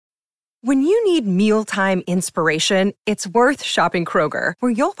When you need mealtime inspiration, it's worth shopping Kroger,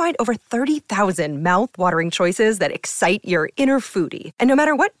 where you'll find over 30,000 mouth-watering choices that excite your inner foodie. And no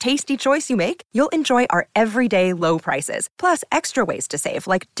matter what tasty choice you make, you'll enjoy our everyday low prices, plus extra ways to save,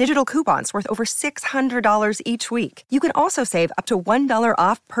 like digital coupons worth over $600 each week. You can also save up to $1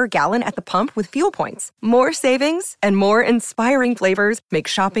 off per gallon at the pump with fuel points. More savings and more inspiring flavors make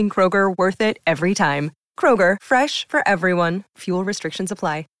shopping Kroger worth it every time. Kroger, fresh for everyone. Fuel restrictions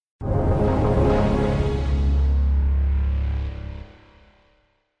apply.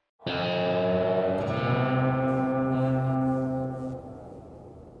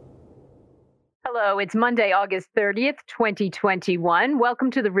 Hello, it's Monday, August 30th, 2021. Welcome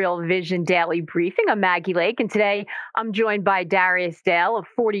to the Real Vision Daily Briefing. I'm Maggie Lake, and today I'm joined by Darius Dale of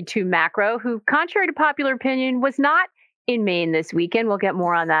 42 Macro, who, contrary to popular opinion, was not in Maine this weekend. We'll get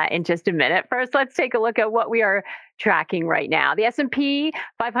more on that in just a minute. First, let's take a look at what we are tracking right now. The S&P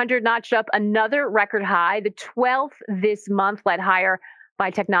 500 notched up another record high, the 12th this month, led higher by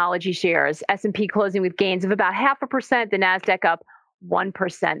technology shares. S&P closing with gains of about 0.5%, the NASDAQ up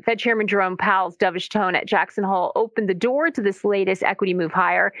 1%. Fed Chairman Jerome Powell's dovish tone at Jackson Hole opened the door to this latest equity move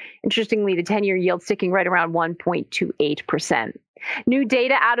higher. Interestingly, the 10-year yield sticking right around 1.28%. New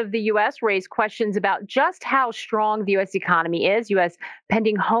data out of the U.S. raised questions about just how strong the U.S. economy is. U.S.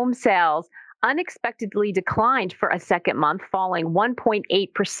 pending home sales unexpectedly declined for a second month, falling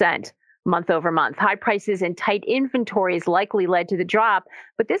 1.8%. month over month. High prices and tight inventories likely led to the drop,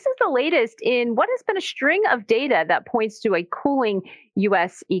 but this is the latest in what has been a string of data that points to a cooling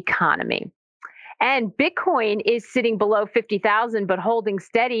U.S. economy. And Bitcoin is sitting below 50,000, but holding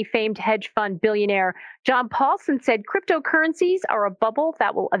steady. Famed hedge fund billionaire John Paulson said cryptocurrencies are a bubble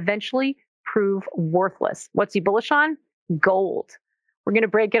that will eventually prove worthless. What's he bullish on? Gold. We're going to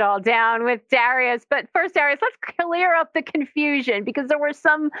break it all down with Darius. But first, Darius, let's clear up the confusion, because there were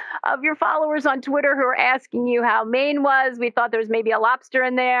some of your followers on Twitter who were asking you how Maine was. We thought there was maybe a lobster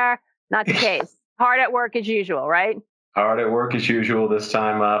in there. Not the case. Hard at work as usual, right? Hard at work as usual, this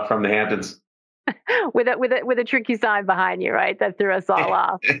time from the Hamptons. with a tricky sign behind you, right? That threw us all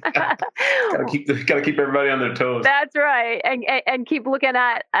off. Gotta keep everybody on their toes. That's right, and keep looking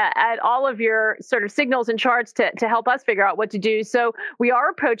at all of your sort of signals and charts to help us figure out what to do. So we are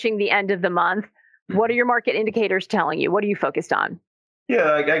approaching the end of the month. What are your market indicators telling you? What are you focused on?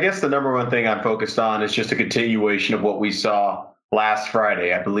 Yeah, I guess the number one thing I'm focused on is just a continuation of what we saw last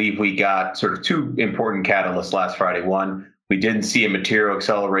Friday. I believe we got sort of two important catalysts last Friday. One, we didn't see a material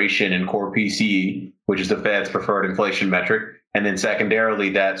acceleration in core PCE, which is the Fed's preferred inflation metric. And then secondarily,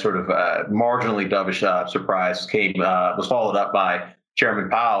 that sort of marginally dovish surprise was followed up by Chairman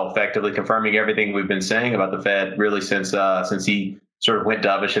Powell effectively confirming everything we've been saying about the Fed really since he sort of went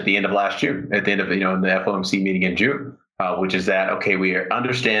dovish at the end of last year, at the end of in the FOMC meeting in June, which is that, okay, we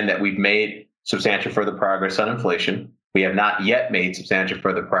understand that we've made substantial further progress on inflation. We have not yet made substantial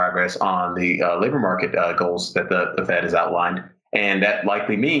further progress on the labor market goals that the Fed has outlined. And that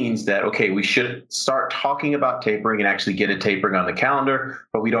likely means that, okay, we should start talking about tapering and actually get a tapering on the calendar,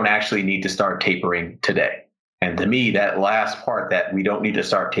 but we don't actually need to start tapering today. And to me, that last part, that we don't need to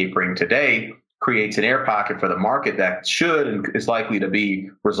start tapering today, creates an air pocket for the market that should and is likely to be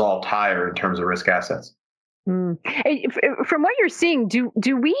resolved higher in terms of risk assets. From what you're seeing, do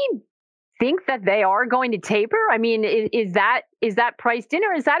we think that they are going to taper? I mean, is that priced in,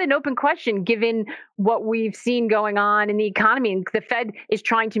 or is that an open question given what we've seen going on in the economy? And the Fed is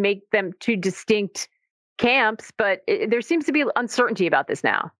trying to make them two distinct camps, but there seems to be uncertainty about this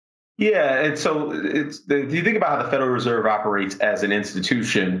now. Yeah, and so if you think about how the Federal Reserve operates as an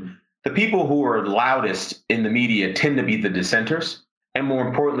institution, the people who are loudest in the media tend to be the dissenters, and more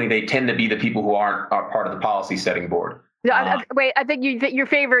importantly, they tend to be the people who aren't part of the policy setting board. Wait, I think your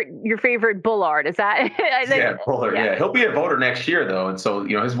favorite Bullard, is that? Yeah, Bullard. Yeah, he'll be a voter next year, though, and so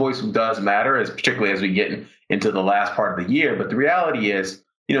his voice does matter, particularly as we get into the last part of the year. But the reality is,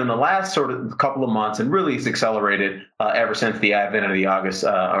 in the last sort of couple of months, and really it's accelerated ever since the advent of the August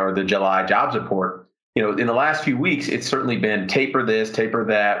or the July jobs report. In the last few weeks, it's certainly been taper this, taper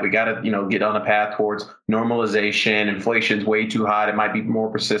that. We got to, get on a path towards normalization. Inflation's way too hot. It might be more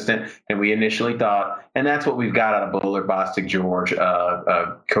persistent than we initially thought. And that's what we've got out of Bullard, Bostic, George,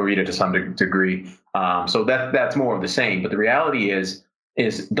 Corita to some degree. So that's more of the same. But the reality is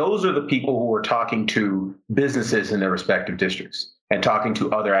those are the people who are talking to businesses in their respective districts and talking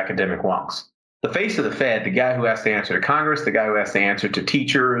to other academic wonks. The face of the Fed, the guy who has to answer to Congress, the guy who has to answer to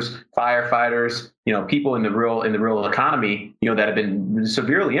teachers, firefighters, people in the real economy, that have been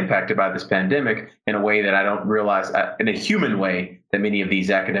severely impacted by this pandemic in a way that I don't realize, in a human way that many of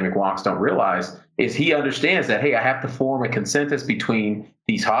these academic wonks don't realize, is he understands that, hey, I have to form a consensus between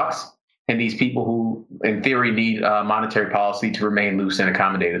these hawks and these people who, in theory, need monetary policy to remain loose and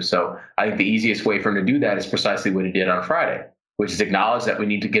accommodative. So I think the easiest way for him to do that is precisely what he did on Friday, which is acknowledge that we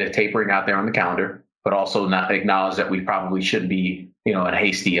need to get a tapering out there on the calendar, but also not acknowledge that we probably shouldn't be, in a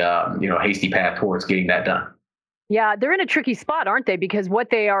hasty path towards getting that done. Yeah, they're in a tricky spot, aren't they? Because what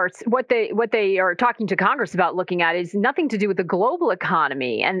they are talking to Congress about looking at is nothing to do with the global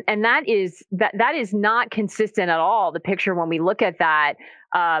economy, and that is not consistent at all. The picture when we look at that,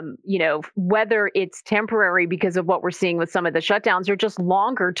 whether it's temporary because of what we're seeing with some of the shutdowns or just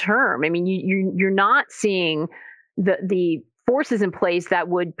longer term. I mean, you're not seeing the forces in place that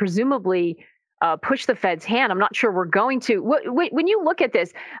would presumably push the Fed's hand. I'm not sure we're going to. When you look at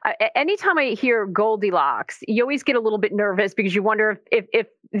this, anytime I hear Goldilocks, you always get a little bit nervous because you wonder if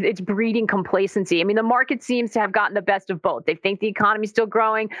it's breeding complacency. I mean, the market seems to have gotten the best of both. They think the economy's still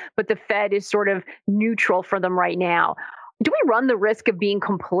growing, but the Fed is sort of neutral for them right now. Do we run the risk of being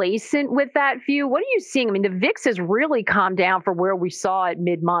complacent with that view? What are you seeing? I mean, the VIX has really calmed down for where we saw it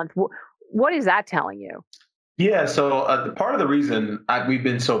mid-month. What is that telling you? Yeah, so part of the reason we've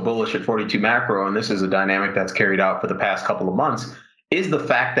been so bullish at 42 macro, and this is a dynamic that's carried out for the past couple of months, is the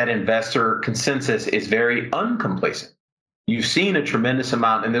fact that investor consensus is very uncomplacent. You've seen a tremendous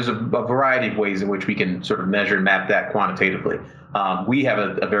amount, and there's a variety of ways in which we can sort of measure and map that quantitatively. We have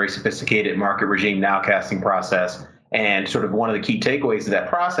a very sophisticated market regime nowcasting process, and sort of one of the key takeaways of that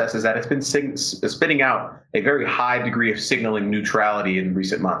process is that it's been spitting out a very high degree of signaling neutrality in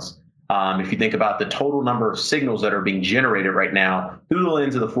recent months. If you think about the total number of signals that are being generated right now through the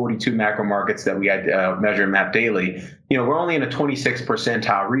lens of the 42 macro markets that we measure and map daily, we're only in a 26th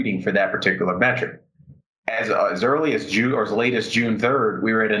percentile reading for that particular metric. As early as June or as late as June 3rd,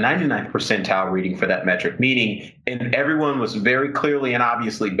 we were at a 99th percentile reading for that metric, meaning and everyone was very clearly and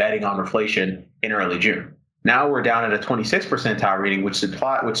obviously betting on inflation in early June. Now we're down at a 26th percentile reading, which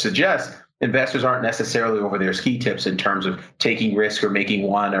suggests investors aren't necessarily over their ski tips in terms of taking risk or making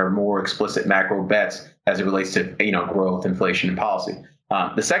one or more explicit macro bets as it relates to growth, inflation, and policy.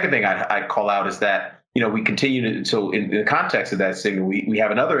 The second thing I'd call out is that we continue to, so in the context of that signal, we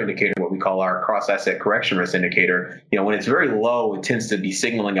have another indicator, what we call our cross-asset correction risk indicator. When it's very low, it tends to be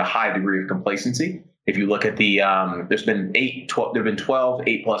signaling a high degree of complacency. If you look at the, there've been 12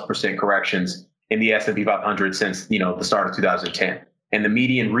 8+% corrections in the S&P 500 since the start of 2010. And the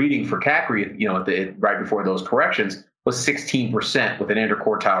median reading for CACRI, right before those corrections, was 16% with an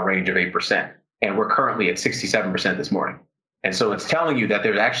interquartile range of 8%. And we're currently at 67% this morning. And so it's telling you that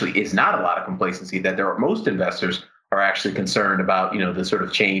there actually is not a lot of complacency, that most investors are actually concerned about, the sort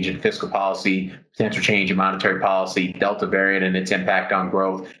of change in fiscal policy, potential change in monetary policy, Delta variant and its impact on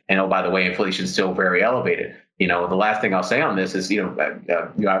growth. And oh, by the way, inflation is still very elevated. The last thing I'll say on this is, you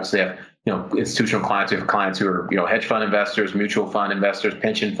obviously have institutional clients. We have clients who are, hedge fund investors, mutual fund investors,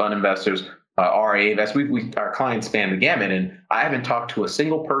 pension fund investors, RIA investors. Our clients span the gamut. And I haven't talked to a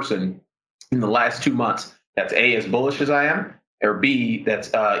single person in the last 2 months that's A, as bullish as I am, or B, that's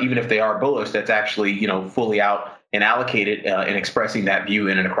even if they are bullish, that's actually, fully out and allocated in expressing that view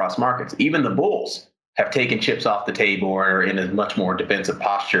in and across markets. Even the bulls have taken chips off the table or are in a much more defensive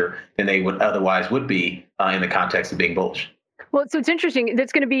posture than they would otherwise be in the context of being bullish. Well, so it's interesting.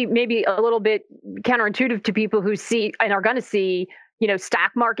 That's going to be maybe a little bit counterintuitive to people who see and are going to see,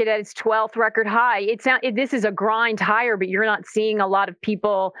 stock market at its 12th record high. This is a grind higher, but you're not seeing a lot of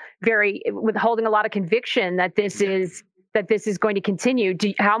people holding a lot of conviction that this is going to continue.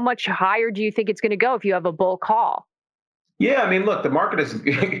 How much higher do you think it's going to go if you have a bull call? Yeah, I mean, look, the market is,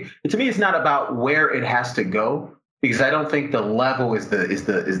 to me, it's not about where it has to go, because I don't think the level is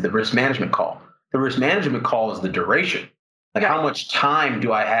the risk management call. The risk management call is the duration. Like, how much time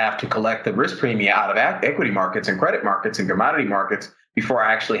do I have to collect the risk premium out of equity markets and credit markets and commodity markets before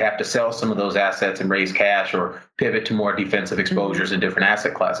I actually have to sell some of those assets and raise cash or pivot to more defensive exposures in different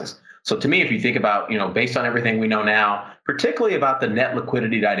asset classes? So to me, if you think about, based on everything we know now, particularly about the net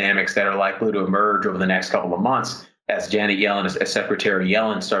liquidity dynamics that are likely to emerge over the next couple of months, as Janet Yellen, as Secretary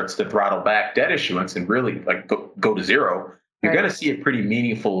Yellen starts to throttle back debt issuance and really go to zero, you're going to see a pretty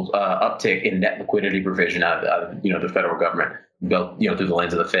meaningful uptick in net liquidity provision out of the federal government, through the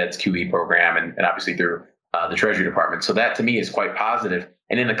lens of the Fed's QE program and obviously through the Treasury Department. So that to me is quite positive.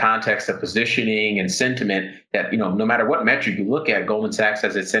 And in the context of positioning and sentiment, that no matter what metric you look at, Goldman Sachs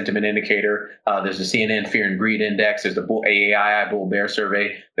has its sentiment indicator. There's the CNN Fear and Greed Index. There's the AAII Bull Bear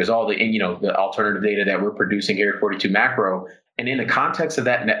Survey. There's all the the alternative data that we're producing here at 42 Macro. And in the context of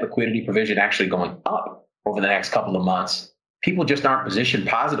that net liquidity provision actually going up over the next couple of months, people just aren't positioned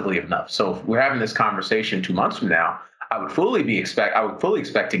positively enough. So if we're having this conversation 2 months from now, I would fully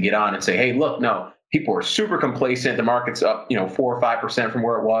expect to get on and say, hey, look, no, people are super complacent. The market's up, 4 or 5% from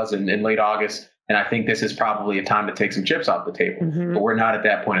where it was in late August. And I think this is probably a time to take some chips off the table. Mm-hmm. But we're not at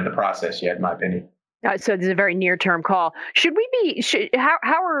that point in the process yet, in my opinion. So this is a very near-term call. Should we be? How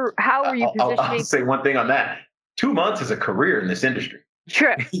are you positioning? I'll say one thing on that. 2 months is a career in this industry.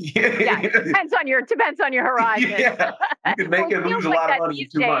 True. Yeah, depends on your horizon. Yeah, you could make and lose a lot of money in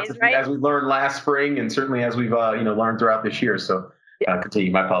 2 months, right? As we learned last spring, and certainly as we've learned throughout this year. So.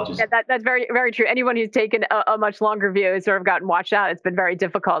 Continue. My apologies. Yeah, that's very, very true. Anyone who's taken a much longer view has sort of gotten watched out. It's been very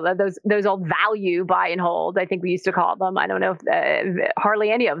difficult. Those old value buy and hold, I think we used to call them. I don't know if hardly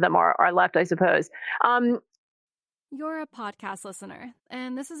any of them are left, I suppose. You're a podcast listener,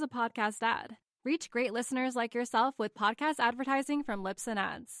 and this is a podcast ad. Reach great listeners like yourself with podcast advertising from Libsyn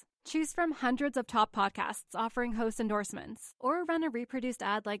Ads. Choose from hundreds of top podcasts offering host endorsements, or run a reproduced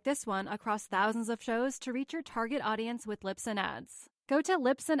ad like this one across thousands of shows to reach your target audience with Libsyn Ads. Go to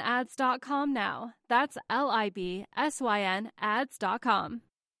libsynads.com now. That's LIBSYN ads.com.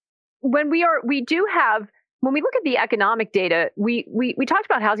 When we look at the economic data, we talked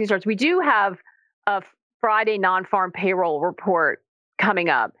about housing starts. We do have a Friday non-farm payroll report coming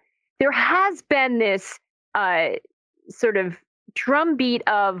up. There has been this sort of drumbeat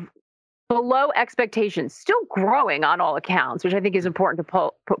of below expectations, still growing on all accounts, which I think is important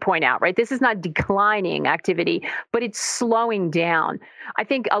to point out, right? This is not declining activity, but it's slowing down. I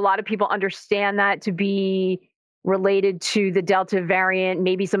think a lot of people understand that to be related to the Delta variant,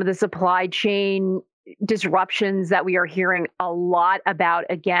 maybe some of the supply chain disruptions that we are hearing a lot about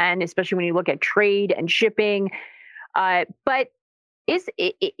again, especially when you look at trade and shipping. But is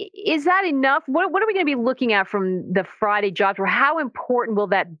that enough? What are we going to be looking at from the Friday jobs? Or how important will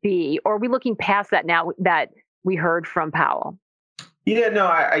that be? Or are we looking past that now that we heard from Powell? Yeah,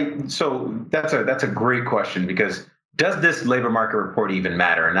 no, so that's a great question, because does this labor market report even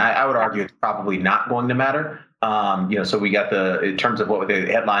matter? And I would argue it's probably not going to matter. So we got in terms of what the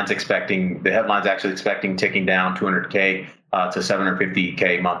headlines actually expecting ticking down 200K to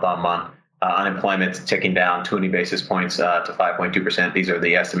 750K month on month. Unemployment's ticking down 20 basis points to 5.2%. These are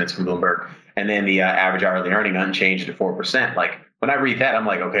the estimates from Bloomberg. And then the average hourly earning unchanged at 4%. Like, when I read that, I'm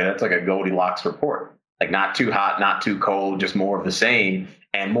like, okay, that's like a Goldilocks report. Like, not too hot, not too cold, just more of the same.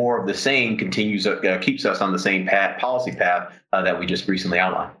 And more of the same keeps us on the same policy path that we just recently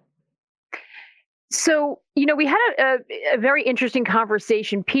outlined. So, we had a very interesting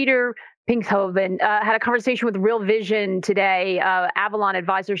conversation. Peter Pinkhoven had a conversation with Real Vision today, Avalon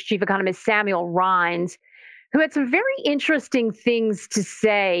Advisors chief economist Samuel Rhines, who had some very interesting things to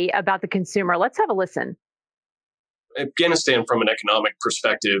say about the consumer. Let's have a listen. Afghanistan, from an economic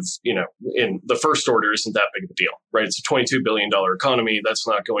perspective, in the first order, isn't that big of a deal, right? It's a $22 billion economy. That's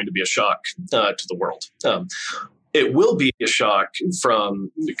not going to be a shock to the world. It will be a shock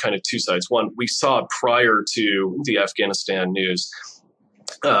from kind of two sides. One, we saw prior to the Afghanistan news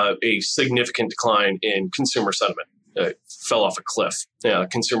a significant decline in consumer sentiment. Fell off a cliff.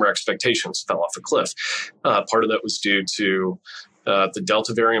 Consumer expectations fell off a cliff. Part of that was due to the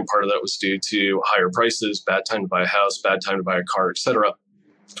Delta variant. Part of that was due to higher prices, bad time to buy a house, bad time to buy a car, et cetera.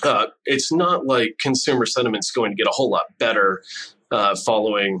 It's not like consumer sentiment's going to get a whole lot better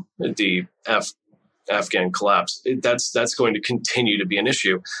following the Afghan collapse. That's going to continue to be an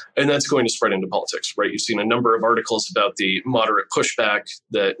issue, and that's going to spread into politics, right? You've seen a number of articles about the moderate pushback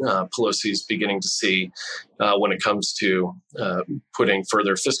that Pelosi is beginning to see when it comes to putting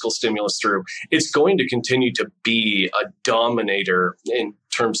further fiscal stimulus through. It's going to continue to be a dominator in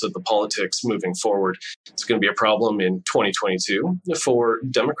terms of the politics moving forward. It's going to be a problem in 2022 for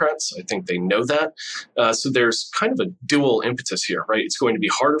Democrats. I think they know that. So there's kind of a dual impetus here, right? It's going to be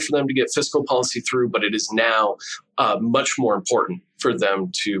harder for them to get fiscal policy through, but it is now much more important for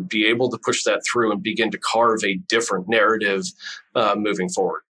them to be able to push that through and begin to carve a different narrative moving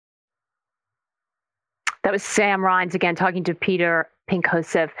forward. That was Sam Rhines again talking to Peter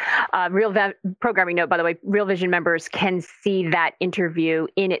Pinkhoven. Programming note, by the way, Real Vision members can see that interview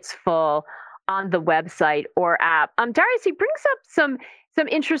in its full on the website or app. Darius, he brings up some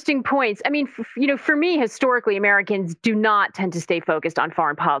interesting points. I mean, for me, historically, Americans do not tend to stay focused on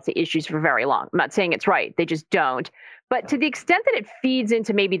foreign policy issues for very long. I'm not saying it's right. They just don't. But to the extent that it feeds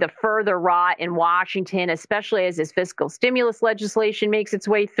into maybe the further rot in Washington, especially as this fiscal stimulus legislation makes its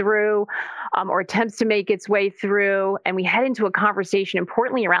way through or attempts to make its way through, and we head into a conversation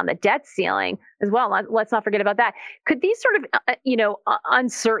importantly around the debt ceiling as well. Let's not forget about that. Could these sort of,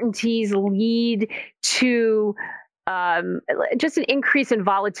 uncertainties lead to just an increase in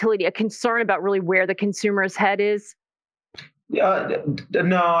volatility, a concern about really where the consumer's head is?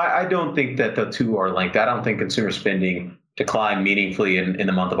 No, I don't think that the two are linked. I don't think consumer spending decline meaningfully in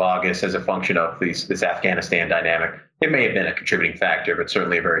the month of August as a function of this Afghanistan dynamic. It may have been a contributing factor, but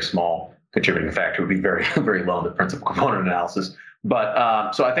certainly a very small contributing factor would be very, very low in the principal component analysis.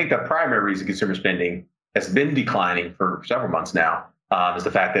 But so I think the primary reason consumer spending has been declining for several months now is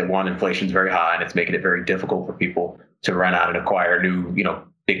the fact that, one, inflation is very high and it's making it very difficult for people to run out and acquire new,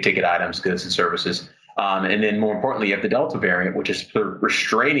 big ticket items, goods and services. And then more importantly, you have the Delta variant, which is sort of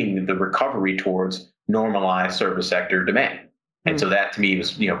restraining the recovery towards normalized service sector demand. And so that to me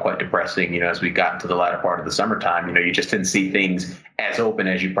was, quite depressing, as we got into the latter part of the summertime. You just didn't see things as open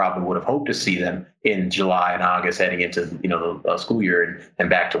as you probably would have hoped to see them in July and August heading into, the school year and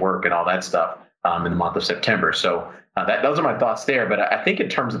back to work and all that stuff in the month of September. So those are my thoughts there. But I think in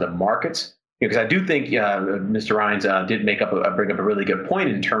terms of the markets, because I do think Mr. Rines did bring up a really good point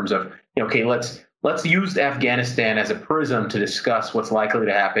in terms of, okay, let's use Afghanistan as a prism to discuss what's likely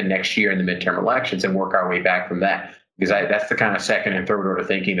to happen next year in the midterm elections and work our way back from that. Because that's the kind of second and third order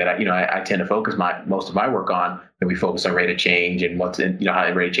thinking that I tend to focus most of my work on. And we focus on rate of change and how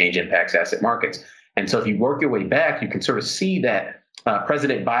the rate of change impacts asset markets. And so if you work your way back, you can sort of see that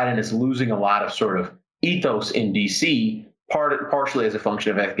President Biden is losing a lot of sort of ethos in D.C., partially as a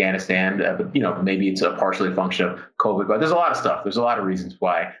function of Afghanistan, but maybe it's partially a function of COVID. But there's a lot of stuff. There's a lot of reasons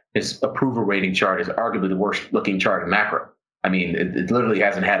why this approval rating chart is arguably the worst looking chart in macro. I mean, it literally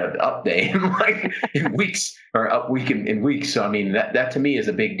hasn't had an up day in weeks or up week in weeks. So, I mean, that to me is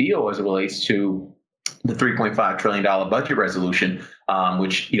a big deal as it relates to the $3.5 trillion budget resolution,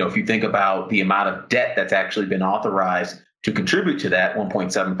 which, if you think about the amount of debt that's actually been authorized to contribute to that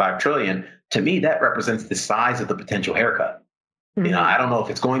 $1.75 trillion, to me, that represents the size of the potential haircut. Mm-hmm. I don't know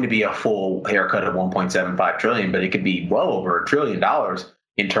if it's going to be a full haircut of $1.75 trillion, but it could be well over $1 trillion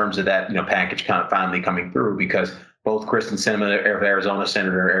in terms of that, package kind of finally coming through, because both Kristen Sinema of Arizona,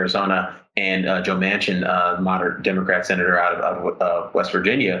 Senator Arizona, and Joe Manchin, moderate Democrat senator out of West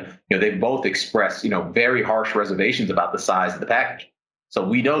Virginia, they both expressed, very harsh reservations about the size of the package. So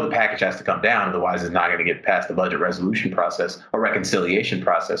we know the package has to come down, otherwise it's not going to get past the budget resolution process, or reconciliation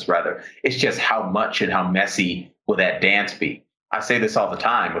process, rather. It's just how much and how messy will that dance be? I say this all the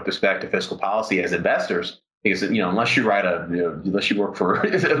time with respect to fiscal policy as investors. Because, unless you unless you work for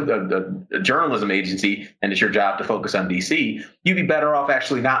a journalism agency and it's your job to focus on DC, you'd be better off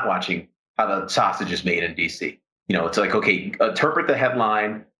actually not watching how the sausage is made in DC. It's like, okay, interpret the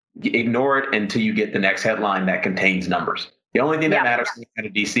headline, ignore it until you get the next headline that contains numbers. The only thing that matters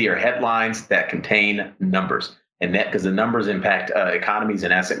in DC are headlines that contain numbers, and that because the numbers impact economies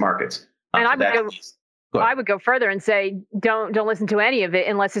and asset markets. And I would go further and say, don't listen to any of it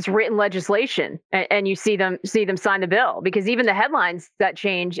unless it's written legislation and you see them sign the bill, because even the headlines that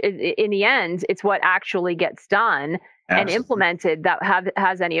change in the end, it's what actually gets done and implemented that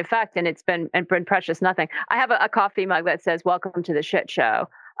has any effect. And it's been precious nothing. I have a coffee mug that says "Welcome to the Shit Show,"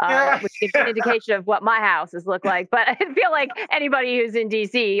 which gives an indication of what my houses look like. But I feel like anybody who's in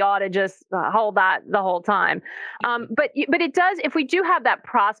DC ought to just hold that the whole time. But it does, if we do have that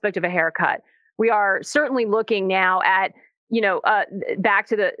prospect of a haircut, we are certainly looking now at, back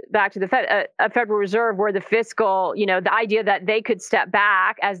to the Fed, a Federal Reserve where the fiscal, the idea that they could step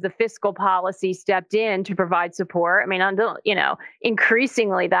back as the fiscal policy stepped in to provide support. I mean,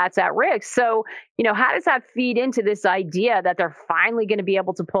 increasingly that's at risk. So, how does that feed into this idea that they're finally going to be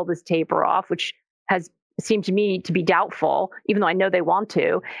able to pull this taper off, which has seemed to me to be doubtful, even though I know they want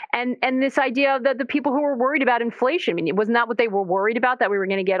to. And this idea that the people who were worried about inflation, I mean, wasn't that what they were worried about, that we were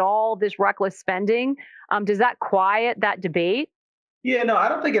going to get all this reckless spending? Does that quiet that debate? Yeah, no, I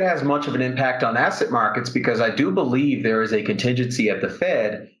don't think it has much of an impact on asset markets, because I do believe there is a contingency at the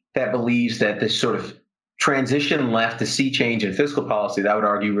Fed that believes that this sort of transition left to sea change in fiscal policy that I would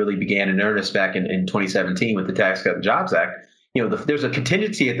argue really began in earnest back in 2017 with the Tax Cut and Jobs Act. There's a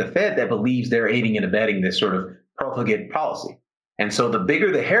contingency at the Fed that believes they're aiding and abetting this sort of profligate policy. And so the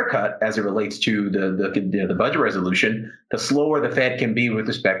bigger the haircut as it relates to the budget resolution, the slower the Fed can be with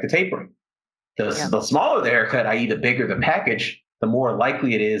respect to tapering. The smaller the haircut, i.e. the bigger the package, the more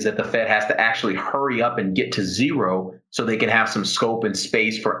likely it is that the Fed has to actually hurry up and get to zero so they can have some scope and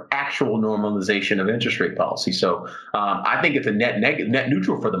space for actual normalization of interest rate policy. So I think it's a net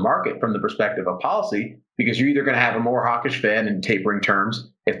neutral for the market from the perspective of policy, because you're either going to have a more hawkish Fed in tapering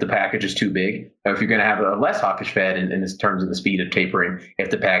terms if the package is too big, or if you're going to have a less hawkish Fed in terms of the speed of tapering if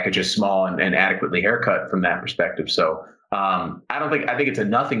the package is small and adequately haircut from that perspective. So I think it's a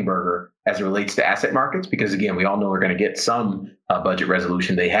nothing burger as it relates to asset markets, because again, we all know we're going to get some budget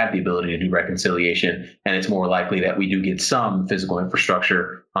resolution. They have the ability to do reconciliation, and it's more likely that we do get some physical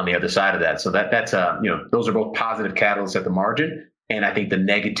infrastructure on the other side of that. So that's those are both positive catalysts at the margin. And I think the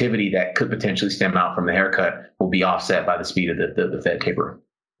negativity that could potentially stem out from the haircut will be offset by the speed of the Fed taper.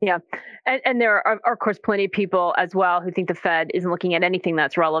 Yeah. And there are, of course, plenty of people as well who think the Fed isn't looking at anything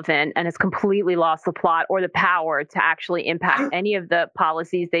that's relevant and has completely lost the plot or the power to actually impact any of the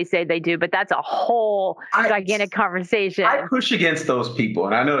policies they say they do. But that's a whole gigantic conversation. I push against those people.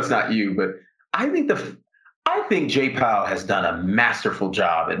 And I know it's not you, but I think Jay Powell has done a masterful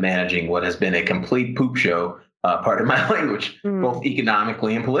job at managing what has been a complete poop show, pardon my language, both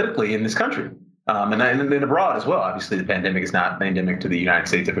economically and politically in this country. And abroad as well. Obviously, the pandemic is not endemic to the United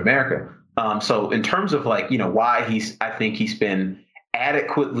States of America. So in terms of why I think he's been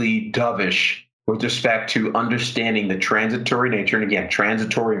adequately dovish with respect to understanding the transitory nature. And again,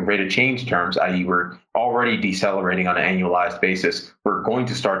 transitory and rate of change terms, i.e. we're already decelerating on an annualized basis. We're going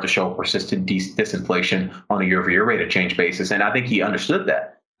to start to show persistent disinflation on a year-over-year rate of change basis. And I think he understood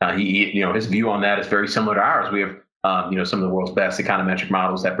that. His view on that is very similar to ours. We have some of the world's best econometric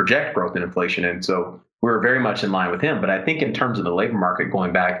models that project growth and inflation. And so we're very much in line with him. But I think in terms of the labor market,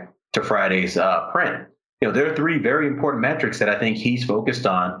 going back to Friday's print, there are three very important metrics that I think he's focused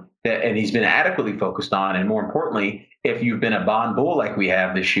on and he's been adequately focused on. And more importantly, if you've been a bond bull like we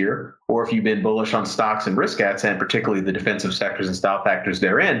have this year, or if you've been bullish on stocks and risk assets, and particularly the defensive sectors and style factors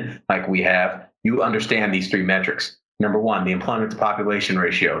therein, like we have, you understand these three metrics. Number one, the employment to population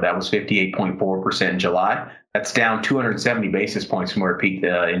ratio. That was 58.4% in July. That's down 270 basis points from where it peaked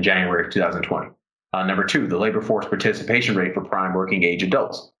in January of 2020. Number two, the labor force participation rate for prime working age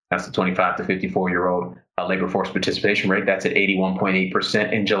adults. That's the 25 to 54-year-old labor force participation rate. That's at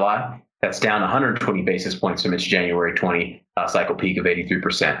 81.8% in July. That's down 120 basis points from its January 20 cycle peak of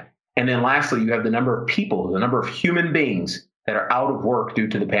 83%. And then lastly, you have the number of people, the number of human beings that are out of work due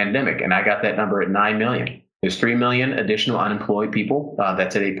to the pandemic. And I got that number at 9 million. There's 3 million additional unemployed people.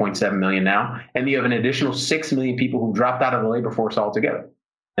 That's at 8.7 million now. And you have an additional 6 million people who dropped out of the labor force altogether.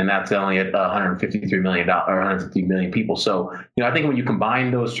 And that's only at 153 million people. So, I think when you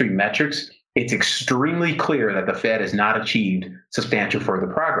combine those three metrics, it's extremely clear that the Fed has not achieved substantial further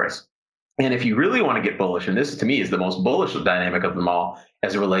progress. And if you really want to get bullish, and this to me is the most bullish dynamic of them all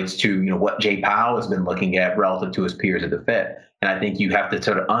as it relates to what Jay Powell has been looking at relative to his peers at the Fed. And I think you have to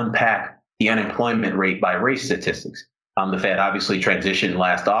sort of unpack the unemployment rate by race statistics. The Fed obviously transitioned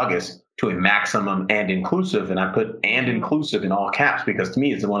last August to a maximum and inclusive, and I put "and inclusive" in all caps because to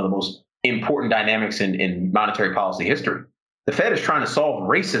me it's one of the most important dynamics in monetary policy history. The Fed is trying to solve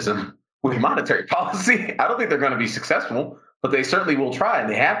racism with monetary policy. I don't think they're going to be successful, but they certainly will try, and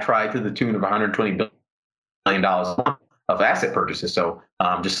they have tried to the tune of $120 billion of asset purchases. So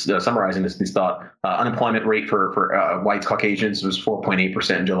just summarizing this thought, unemployment rate for whites, Caucasians was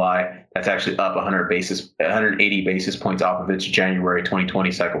 4.8% in July. That's actually up 180 basis points off of its January 2020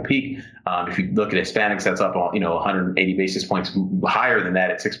 cycle peak. If you look at Hispanics, that's up 180 basis points higher than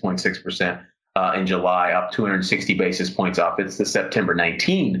that at 6.6%. In July, up 260 basis points off. It's the September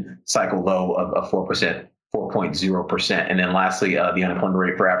 19 cycle low of 4%, 4.0%. And then lastly, the unemployment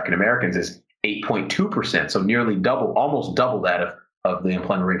rate for African Americans is 8.2%. So nearly double, almost double that of the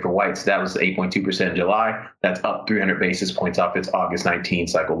employment rate for whites. That was 8.2% in July. That's up 300 basis points off its August 19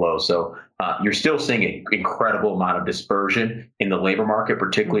 cycle low. So you're still seeing an incredible amount of dispersion in the labor market,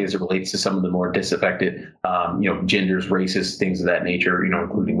 particularly as it relates to some of the more disaffected, genders, races, things of that nature,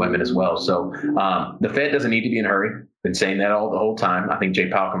 including women as well. So the Fed doesn't need to be in a hurry. Been saying that the whole time. I think Jay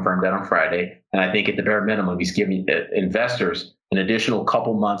Powell confirmed that on Friday. And I think at the bare minimum, he's giving investors an additional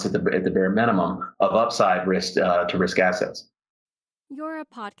couple months at the bare minimum of upside risk to risk assets. You're a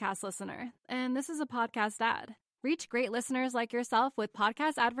podcast listener, and this is a podcast ad. Reach great listeners like yourself with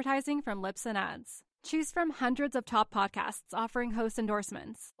podcast advertising from Libsyn Ads. Choose from hundreds of top podcasts offering host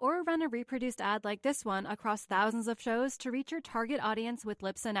endorsements, or run a reproduced ad like this one across thousands of shows to reach your target audience with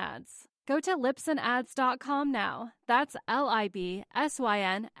Libsyn Ads. Go to libsynads.com now. That's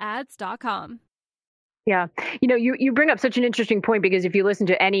LIBSYN ads.com. Yeah. You bring up such an interesting point because if you listen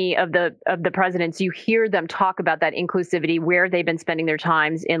to any of the presidents, you hear them talk about that inclusivity, where they've been spending their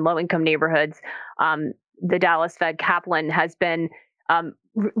times in low income neighborhoods. The Dallas Fed Kaplan has been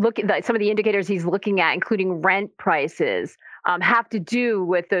looking at some of the indicators he's looking at, including rent prices, have to do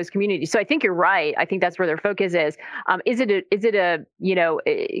with those communities. So I think you're right. I think that's where their focus is. Can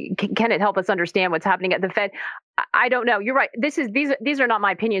it help us understand what's happening at the Fed? I don't know. You're right. These are not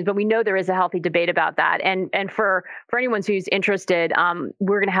my opinions, but we know there is a healthy debate about that. And for anyone who's interested,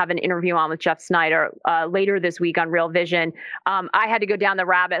 we're going to have an interview on with Jeff Snyder later this week on Real Vision. I had to go down the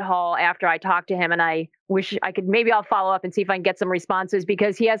rabbit hole after I talked to him, and I wish I could. Maybe I'll follow up and see if I can get some responses,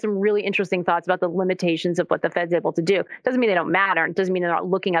 because he has some really interesting thoughts about the limitations of what the Fed's able to do. Doesn't mean they don't matter. It doesn't mean they're not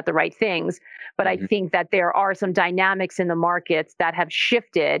looking at the right things. But I think that there are some dynamics in the markets that have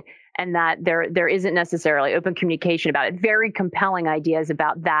shifted, and that there isn't necessarily open communication about it. Very compelling ideas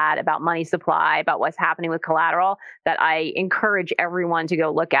about that, about money supply, about what's happening with collateral, that I encourage everyone to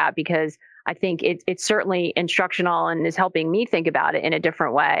go look at, because I think it's certainly instructional and is helping me think about it in a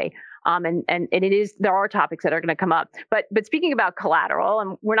different way. And there are topics that are going to come up. But speaking about collateral,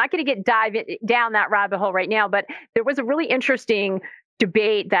 and we're not going to dive down that rabbit hole right now, but there was a really interesting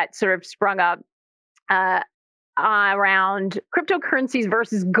debate that sort of sprung up around cryptocurrencies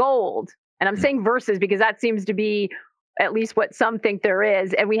versus gold. And I'm saying versus because that seems to be at least what some think there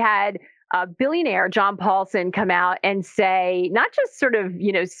is. And we had billionaire John Paulson come out and say, not just sort of,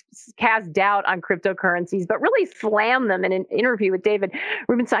 cast doubt on cryptocurrencies, but really slam them in an interview with David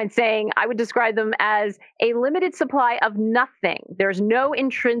Rubenstein, saying, I would describe them as a limited supply of nothing. There's no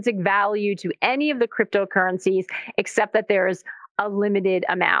intrinsic value to any of the cryptocurrencies, except that there's a limited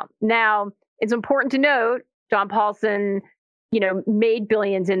amount. Now, it's important to note, John Paulson, made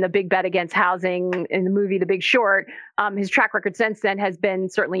billions in The Big Bet Against Housing in the movie The Big Short. His track record since then has been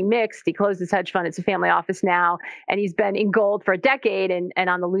certainly mixed. He closed his hedge fund. It's a family office now, and he's been in gold for a decade and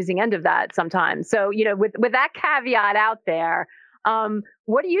on the losing end of that sometimes. So, with that caveat out there,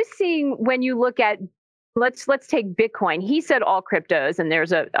 what are you seeing when you look at, let's take Bitcoin? He said all cryptos, and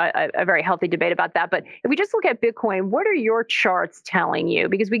there's a very healthy debate about that. But if we just look at Bitcoin, what are your charts telling you?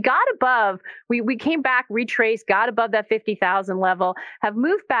 Because we got above, we came back, retraced, got above that 50,000 level, have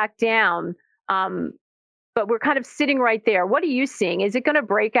moved back down, but we're kind of sitting right there. What are you seeing? Is it going to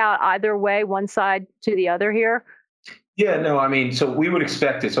break out either way, one side to the other here? Yeah, no, I mean, so we would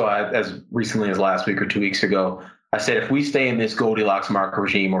expect it. So as recently as last week or 2 weeks ago, I said, if we stay in this Goldilocks market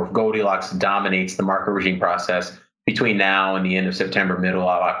regime, or if Goldilocks dominates the market regime process between now and the end of September, middle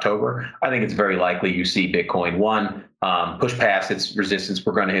of October, I think it's very likely you see Bitcoin, push past its resistance.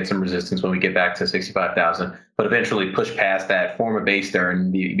 We're going to hit some resistance when we get back to 65,000, but eventually push past that, form a base there,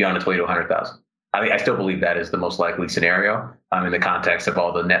 and be on its way to 100,000. I still believe that is the most likely scenario in the context of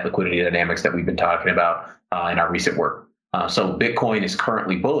all the net liquidity dynamics that we've been talking about in our recent work. So Bitcoin is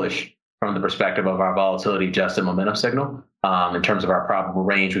currently bullish from the perspective of our volatility adjusted momentum signal. In terms of our probable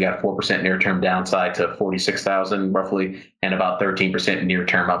range, we got 4% near-term downside to 46,000 roughly, and about 13%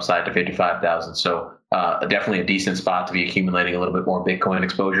 near-term upside to 55,000. So definitely a decent spot to be accumulating a little bit more Bitcoin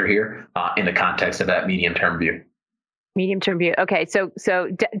exposure here in the context of that medium-term view. Medium-term view. Okay, so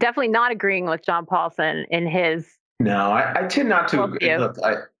definitely not agreeing with John Paulson in his. No, I tend not to. Look,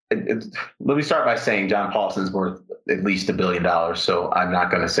 let me start by saying John Paulson's worth at least $1 billion, so I'm not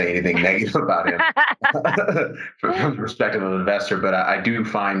going to say anything negative about him from the perspective of an investor. But I do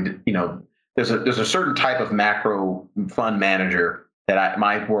find, there's a certain type of macro fund manager that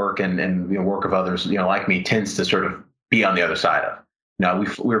my work and work of others, like me, tends to sort of be on the other side of.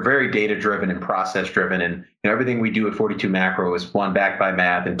 We're very data driven and process driven, and everything we do at 42 Macro is, one, backed by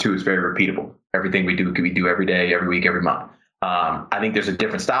math, and two, is very repeatable. Everything we do every day, every week, every month. I think there's a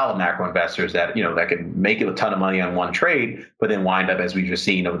different style of macro investors that can make a ton of money on one trade, but then wind up, as we've just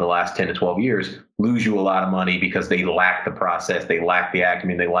seen over the last 10 to 12 years, lose you a lot of money because they lack the process, they lack the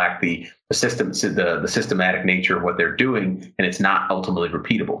acumen, they lack the system, the systematic nature of what they're doing, and it's not ultimately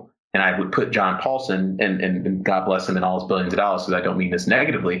repeatable. And I would put John Paulson, and God bless him, in all his billions of dollars, because I don't mean this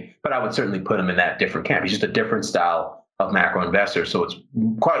negatively, but I would certainly put him in that different camp. He's just a different style of macro investor. So it's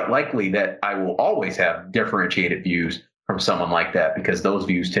quite likely that I will always have differentiated views from someone like that, because those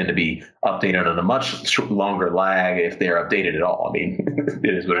views tend to be updated on a much longer lag, if they're updated at all. I mean,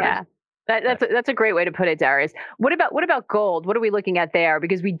 it is what it is. That's a great way to put it, Darius. What about gold? What are we looking at there?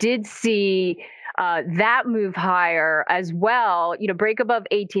 Because we did see that move higher as well. Break above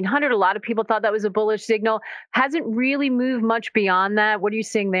 1,800. A lot of people thought that was a bullish signal. Hasn't really moved much beyond that. What are you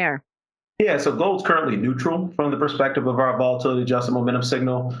seeing there? Yeah, so gold's currently neutral from the perspective of our volatility adjusted momentum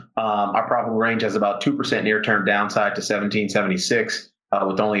signal. Our probable range has about 2% near-term downside to 1776,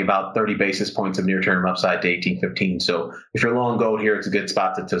 with only about 30 basis points of near-term upside to 1815. So if you're long gold here, it's a good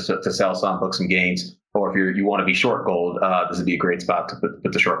spot to sell some, book some gains. Or if you want to be short gold, this would be a great spot to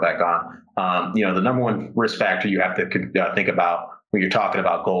put the short back on. The number one risk factor you have to think about when you're talking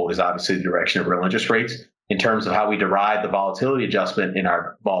about gold is obviously the direction of real interest rates. In terms of how we derive the volatility adjustment in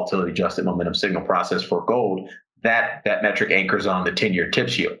our volatility adjusted momentum signal process for gold, that metric anchors on the 10-year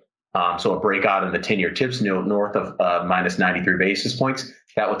tip yield. So a breakout in the 10-year tips north of minus 93 basis points,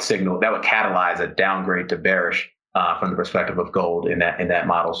 that would catalyze a downgrade to bearish from the perspective of gold in that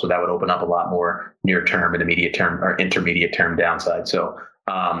model. So that would open up a lot more near term and immediate term or intermediate term downside. So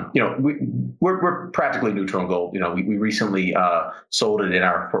we're practically neutral in gold. We recently sold it in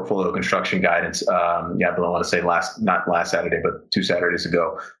our portfolio construction guidance. But I want to say not last Saturday, but 2 Saturdays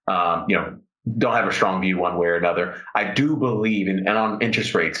ago. Don't have a strong view one way or another. I do believe, and on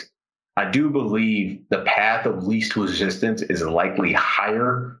interest rates, I do believe the path of least resistance is likely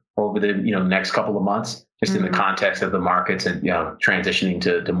higher over the next couple of months, just in the context of the markets and transitioning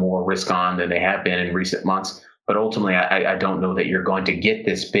to more risk on than they have been in recent months. But ultimately, I don't know that you're going to get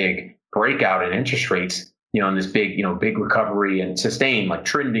this big breakout in interest rates, and this big recovery and sustained like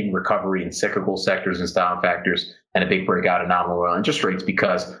trending recovery in cyclical sectors and style factors and a big breakout in nominal interest rates,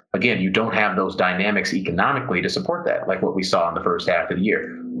 because again, you don't have those dynamics economically to support that, like what we saw in the first half of the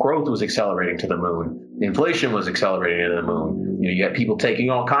year. Growth was accelerating to the moon. Inflation was accelerating to the moon. You had people taking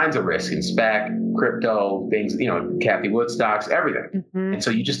all kinds of risks in SPAC, crypto, things, Cathie Wood stocks, everything. And so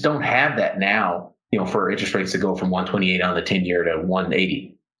you just don't have that now, for interest rates to go from 128 on the 10-year to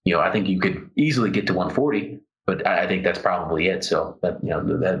 180. I think you could easily get to 140, but I think that's probably it. So that's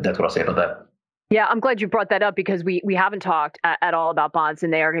what I'll say about that. Yeah, I'm glad you brought that up, because we haven't talked at all about bonds,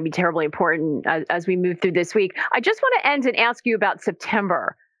 and they are going to be terribly important as we move through this week. I just want to end and ask you about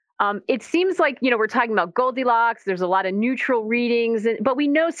September. It seems like, we're talking about Goldilocks. There's a lot of neutral readings, but we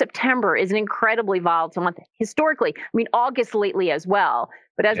know September is an incredibly volatile month historically. I mean, August lately as well.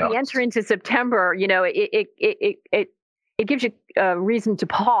 But as we enter into September, it gives you a reason to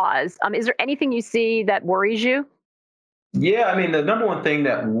pause. Is there anything you see that worries you? Yeah, I mean, the number one thing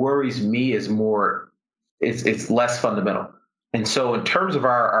that worries me is it's less fundamental. And so in terms of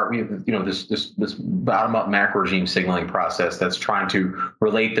our this bottom up macro regime signaling process that's trying to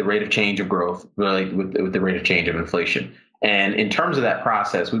relate the rate of change of growth with the rate of change of inflation. And in terms of that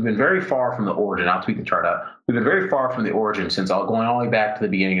process, we've been very far from the origin. I'll tweet the chart out. We've been very far from the origin since going all the way back to the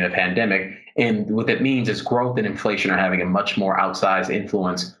beginning of the pandemic. And what that means is growth and inflation are having a much more outsized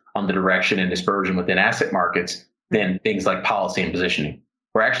influence on the direction and dispersion within asset markets than things like policy and positioning.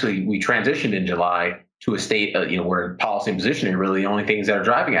 We transitioned in July to a state, where policy and positioning are really the only things that are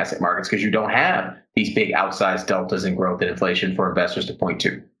driving asset markets, because you don't have these big outsized deltas in growth and inflation for investors to point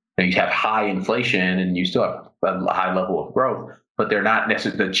to. Now, you have high inflation and you still have a high level of growth, but they're not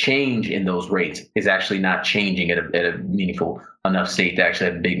necessarily, the change in those rates is actually not changing at a meaningful enough state to actually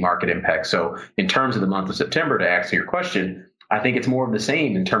have a big market impact. So in terms of the month of September, to answer your question, I think it's more of the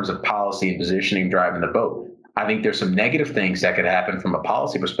same in terms of policy and positioning driving the boat. I think there's some negative things that could happen from a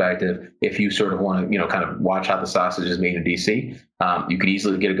policy perspective if you sort of want to, kind of watch how the sausage is made in D.C. You could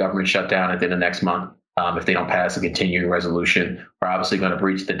easily get a government shutdown at the end of next month if they don't pass a continuing resolution. We're obviously going to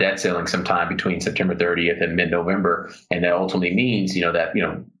breach the debt ceiling sometime between September 30th and mid-November, and that ultimately means,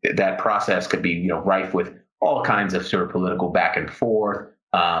 that process could be, rife with all kinds of sort of political back and forth.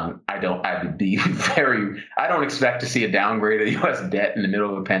 I don't expect to see a downgrade of U.S. debt in the middle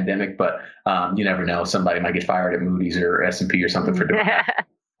of a pandemic, but you never know. Somebody might get fired at Moody's or S&P or something for doing that.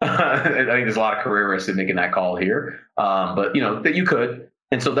 I think there's a lot of career risk in making that call here, but that you could.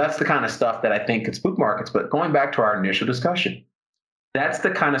 And so that's the kind of stuff that I think could spook markets. But going back to our initial discussion, that's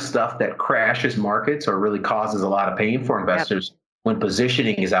the kind of stuff that crashes markets or really causes a lot of pain for investors when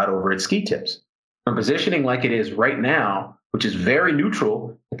positioning is out over its ski tips. When positioning like it is right now, which is very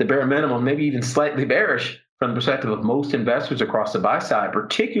neutral at the bare minimum, maybe even slightly bearish from the perspective of most investors across the buy side,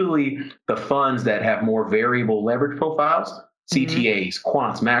 particularly the funds that have more variable leverage profiles, CTAs,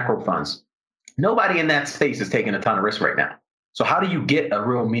 quants, macro funds. Nobody in that space is taking a ton of risk right now. So how do you get a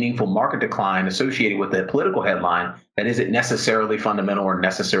real meaningful market decline associated with a political headline that isn't necessarily fundamental or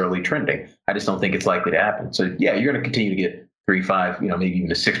necessarily trending? I just don't think it's likely to happen. So yeah, you're going to continue to get 3, 5, maybe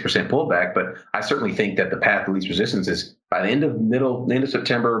even a 6% pullback. But I certainly think that the path of least resistance is by the end of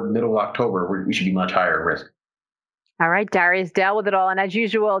September, middle of October, we should be much higher in risk. All right, Darius Dale with it all. And as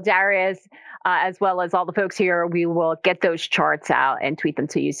usual, Darius, as well as all the folks here, we will get those charts out and tweet them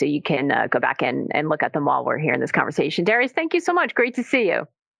to you so you can go back and look at them while we're here in this conversation. Darius, thank you so much. Great to see you.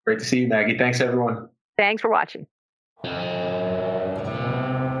 Great to see you, Maggie. Thanks, everyone. Thanks for watching.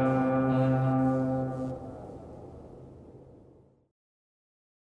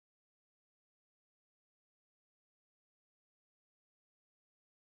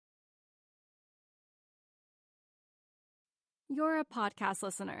 You're a podcast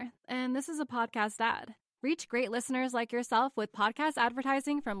listener, and this is a podcast ad. Reach great listeners like yourself with podcast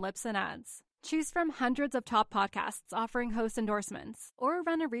advertising from Libsyn Ads. Choose from hundreds of top podcasts offering host endorsements, or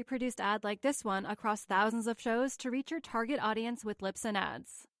run a reproduced ad like this one across thousands of shows to reach your target audience with Libsyn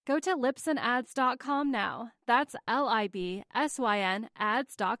Ads. Go to libsynads.com now. That's LIBSYN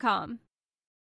ads.com.